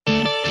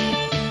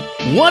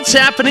What's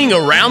happening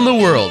around the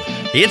world?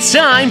 It's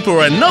time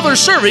for another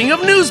serving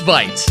of News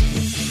Bites.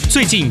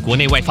 最近国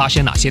内外发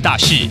生哪些大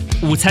事？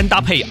午餐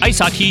搭配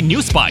ICT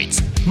News Bites，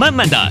 慢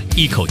慢的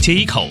一口接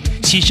一口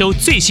吸收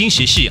最新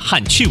时事和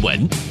趣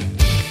闻。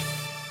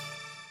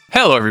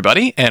Hello,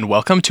 everybody, and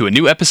welcome to a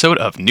new episode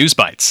of News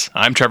Bites.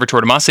 I'm Trevor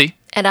Tortomasi.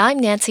 And I'm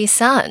Nancy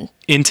Sun.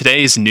 In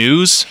today's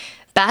news,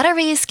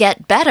 batteries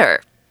get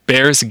better.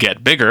 Bears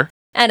get bigger.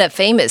 And a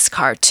famous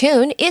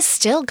cartoon is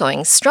still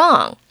going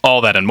strong. All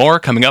that and more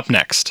coming up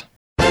next.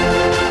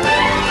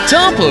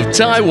 Top of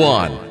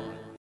Taiwan.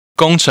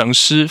 工程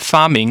师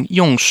发明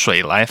用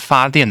水来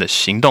发电的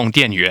行动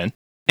电源.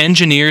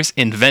 Engineers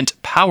invent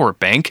power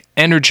bank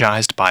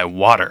energized by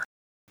water.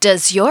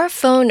 Does your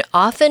phone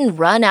often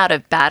run out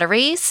of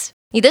batteries?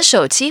 你的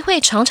手机会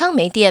常常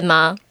没电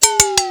吗？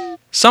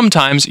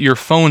 Sometimes your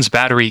phone's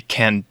battery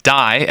can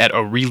die at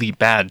a really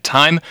bad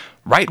time,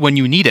 right when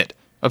you need it.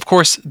 Of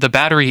course, the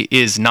battery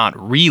is not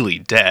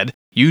really dead.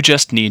 You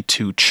just need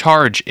to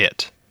charge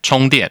it.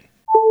 充电.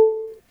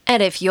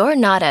 And if you're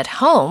not at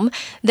home,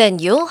 then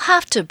you'll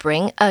have to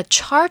bring a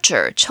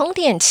charger 充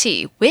电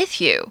器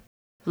with you.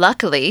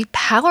 Luckily,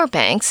 power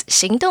banks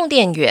行动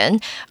电源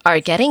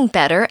are getting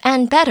better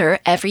and better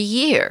every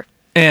year.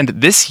 And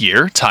this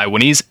year,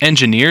 Taiwanese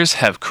engineers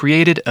have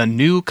created a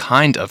new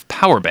kind of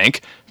power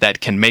bank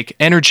that can make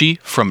energy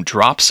from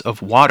drops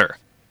of water.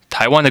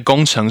 台湾的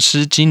工程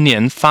师今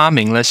年发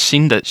明了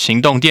新的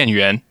行动电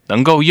源，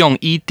能够用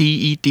一滴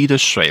一滴的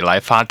水来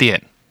发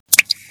电。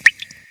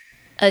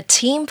A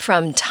team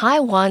from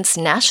Taiwan's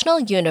National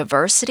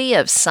University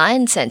of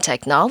Science and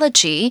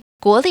Technology,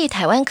 国立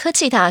台湾科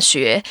技大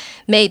学,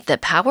 made the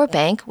power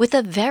bank with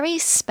a very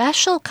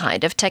special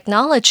kind of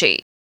technology.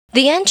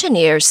 The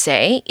engineers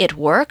say it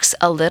works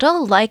a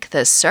little like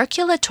the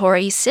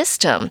circulatory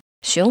system,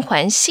 循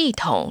环系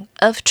统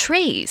of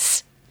trees.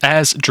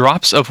 As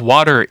drops of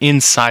water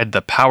inside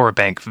the power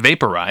bank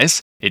vaporize,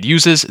 it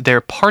uses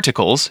their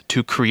particles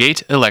to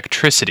create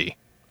electricity.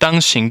 当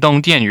行动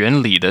电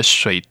源里的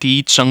水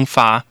滴蒸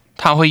发，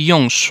它会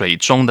用水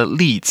中的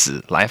粒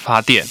子来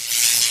发电。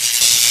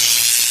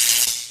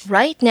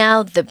Right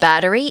now, the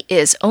battery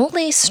is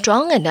only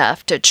strong enough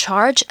to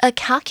charge a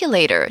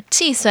calculator,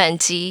 计算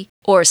机,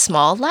 or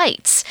small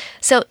lights,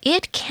 so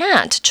it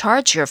can't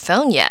charge your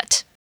phone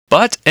yet.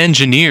 But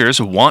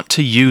engineers want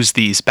to use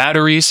these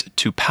batteries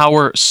to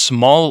power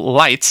small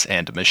lights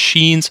and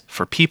machines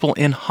for people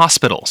in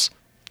hospitals.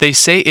 They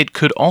say it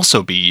could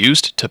also be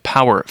used to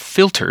power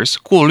filters,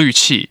 过滤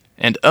器,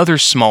 and other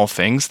small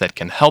things that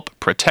can help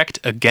protect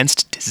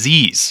against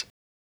disease.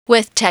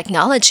 With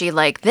technology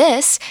like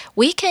this,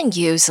 we can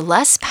use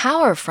less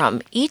power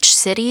from each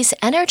city's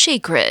energy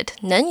grid,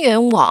 能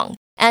源网,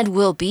 and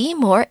will be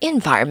more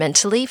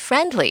environmentally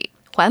friendly,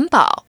 环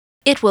保.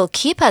 It will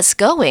keep us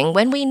going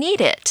when we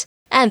need it,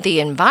 and the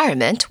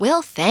environment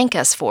will thank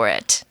us for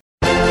it.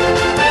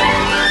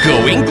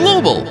 Going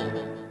global.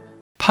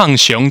 胖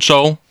熊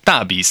州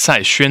大比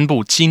赛宣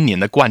布今年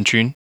的冠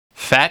军.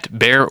 Fat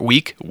Bear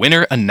Week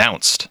winner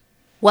announced.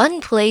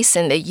 One place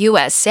in the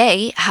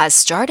USA has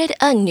started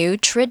a new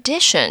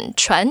tradition,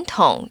 传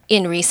统,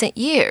 in recent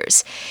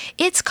years.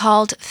 It's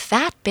called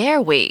Fat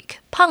Bear Week,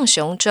 胖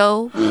熊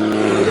州.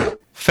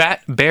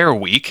 Fat Bear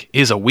Week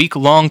is a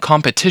week-long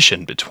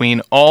competition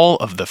between all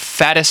of the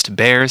fattest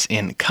bears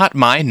in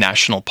Katmai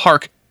National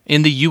Park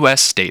in the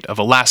U.S. state of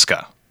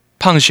Alaska.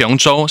 胖熊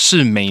州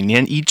是每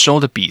年一周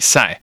的比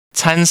赛，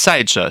参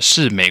赛者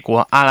是美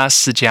国阿拉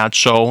斯加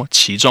州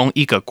其中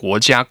一个国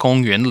家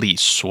公园里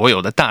所有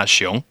的大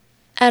熊。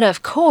And of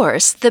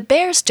course, the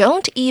bears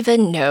don't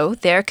even know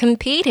they're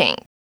competing.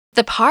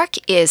 The park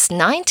is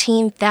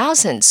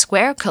 19,000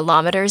 square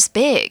kilometers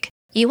big,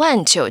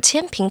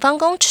 19,000平方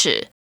公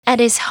尺. And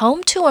is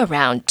home to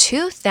around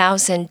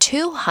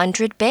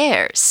 2,200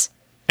 bears.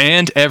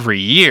 And every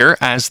year,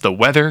 as the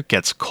weather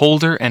gets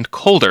colder and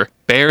colder,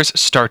 bears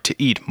start to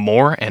eat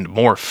more and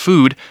more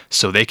food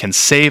so they can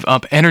save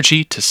up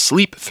energy to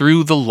sleep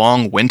through the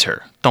long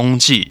winter, 冬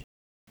季.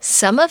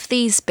 Some of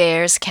these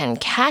bears can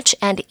catch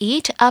and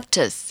eat up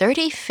to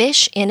 30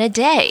 fish in a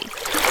day.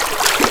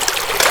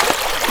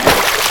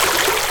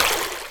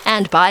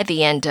 And by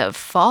the end of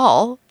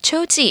fall,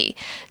 秋季,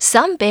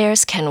 some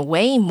bears can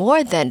weigh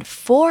more than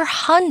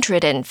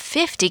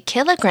 450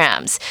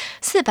 kilograms,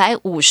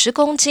 450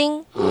公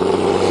斤.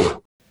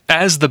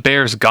 As the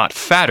bears got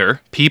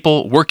fatter,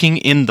 people working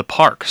in the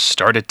park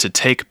started to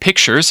take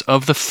pictures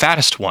of the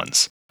fattest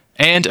ones.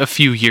 And a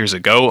few years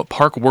ago,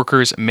 park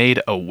workers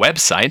made a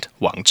website,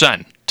 网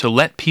站, to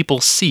let people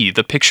see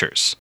the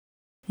pictures.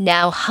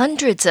 Now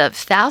hundreds of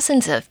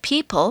thousands of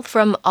people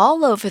from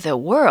all over the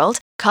world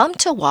come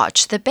to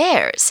watch the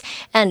bears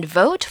and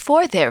vote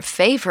for their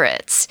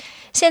favorites.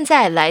 现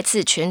在来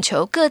自全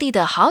球各地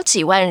的好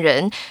几万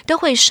人都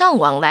会上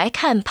网来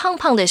看胖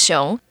胖的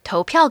熊，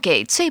投票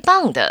给最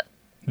棒的。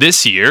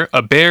This year,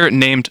 a bear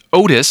named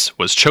Otis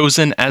was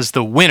chosen as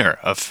the winner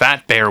of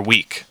Fat Bear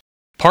Week.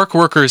 Park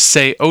workers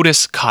say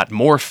Otis caught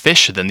more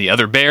fish than the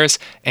other bears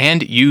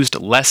and used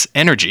less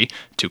energy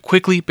to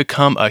quickly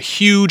become a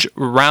huge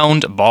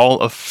round ball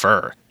of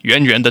fur.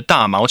 圆圆的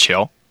大毛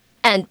球。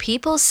 And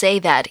people say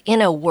that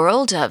in a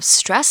world of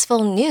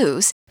stressful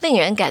news, 令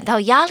人感到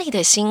压力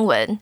的新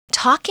闻,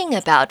 talking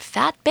about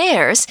fat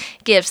bears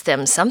gives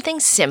them something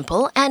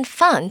simple and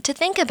fun to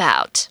think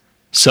about.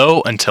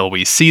 So, until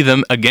we see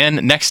them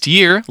again next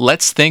year,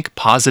 let's think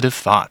positive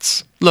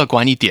thoughts. 乐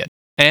观一点.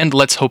 And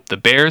let's hope the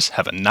bears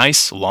have a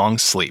nice long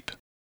sleep.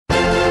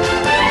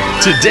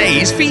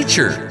 Today's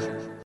feature.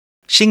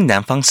 新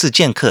南方四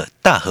剑客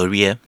大合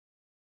约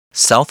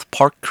South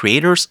Park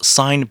creators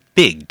sign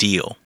big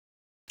deal.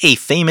 A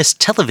famous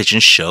television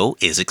show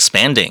is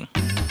expanding.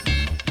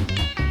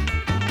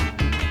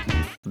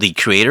 The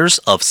creators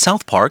of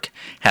South Park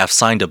have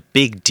signed a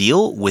big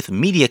deal with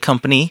media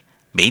company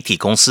媒体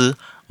公司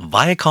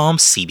Viacom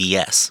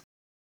CBS.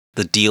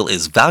 The deal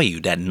is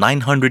valued at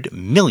 $900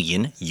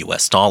 million.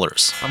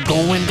 I'm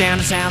going down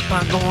to South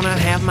Park, gonna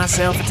have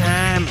myself a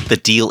time. The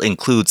deal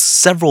includes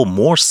several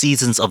more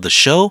seasons of the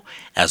show,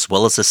 as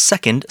well as a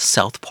second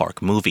South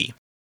Park movie.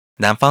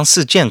 南方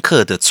四剑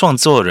客的创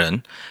作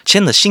人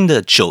签了新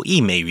的9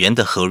亿美元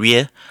的合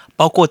约，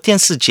包括电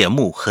视节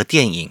目和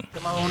电影。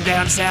 Come on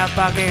down to South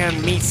Park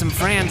and meet some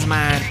friends of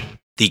mine.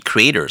 The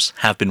creators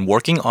have been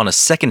working on a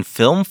second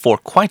film for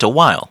quite a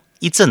while,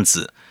 一阵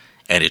子,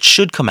 and it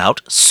should come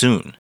out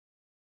soon.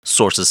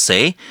 Sources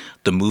say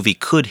the movie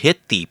could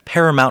hit the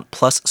Paramount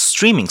Plus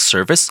streaming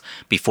service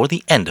before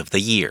the end of the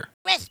year.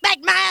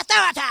 Respect my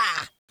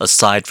authority.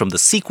 Aside from the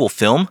sequel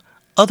film,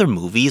 other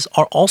movies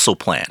are also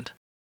planned.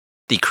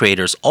 The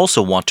creators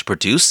also want to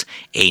produce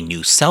a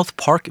new South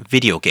Park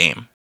video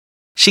game.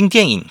 新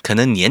电影可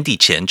能年底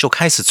前就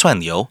开始串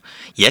流，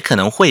也可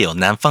能会有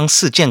南方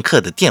四剑客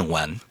的电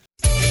玩。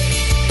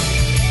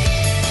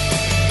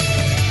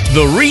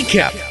 The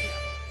recap.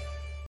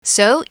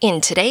 So, in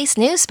today's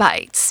News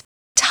Bites,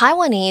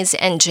 Taiwanese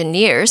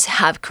engineers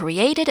have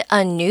created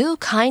a new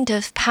kind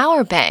of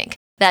power bank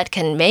that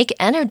can make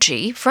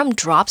energy from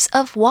drops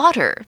of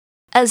water.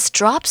 As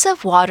drops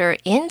of water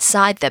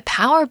inside the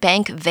power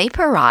bank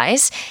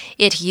vaporize,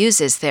 it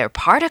uses their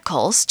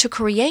particles to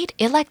create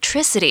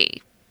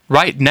electricity.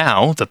 Right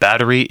now, the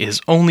battery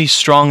is only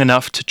strong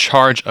enough to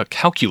charge a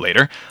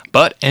calculator,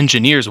 but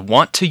engineers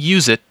want to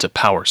use it to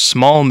power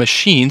small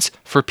machines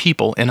for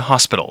people in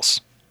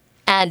hospitals.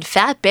 And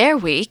Fat Bear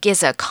Week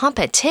is a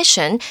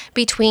competition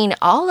between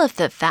all of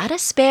the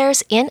fattest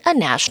bears in a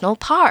national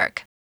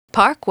park.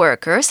 Park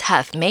workers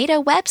have made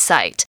a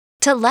website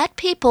to let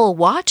people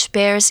watch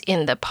bears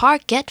in the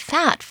park get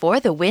fat for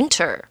the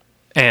winter.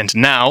 And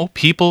now,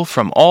 people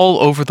from all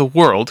over the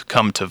world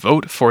come to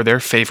vote for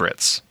their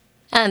favorites.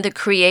 And the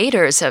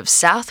creators of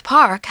South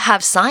Park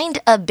have signed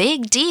a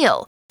big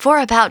deal for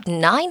about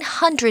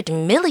 $900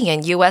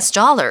 million.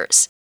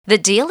 The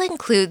deal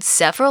includes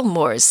several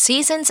more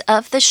seasons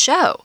of the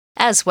show,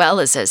 as well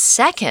as a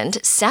second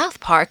South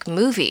Park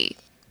movie.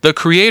 The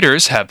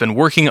creators have been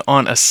working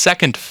on a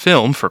second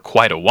film for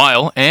quite a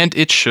while, and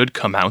it should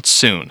come out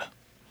soon.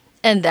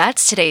 And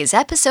that's today's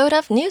episode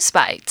of News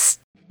Bites.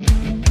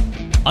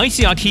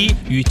 ICRT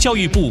与教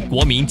育部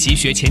国民及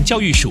学前教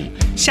育署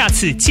下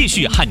次继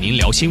续和您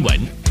聊新闻。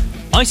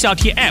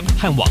ICRT App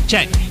和网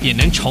站也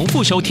能重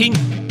复收听。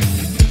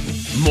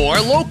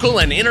 More local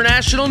and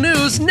international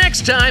news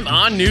next time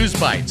on News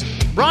Bites.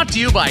 Brought to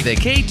you by the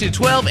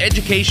K-12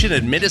 Education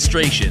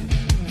Administration.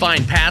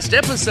 Find past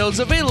episodes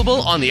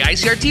available on the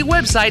ICRT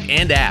website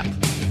and app.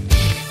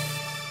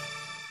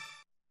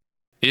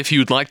 If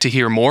you'd like to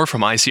hear more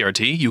from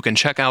ICRT, you can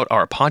check out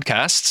our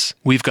podcasts.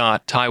 We've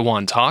got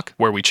Taiwan Talk,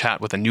 where we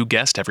chat with a new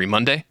guest every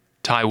Monday.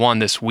 Taiwan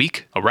This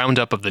Week, a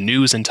roundup of the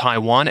news in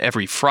Taiwan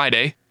every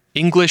Friday.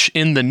 English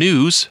in the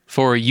News,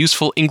 for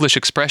useful English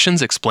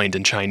expressions explained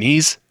in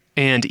Chinese.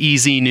 And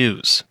EZ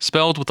News,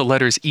 spelled with the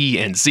letters E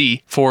and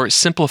Z, for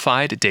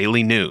simplified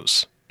daily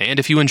news. And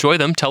if you enjoy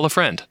them, tell a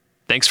friend.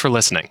 Thanks for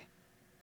listening.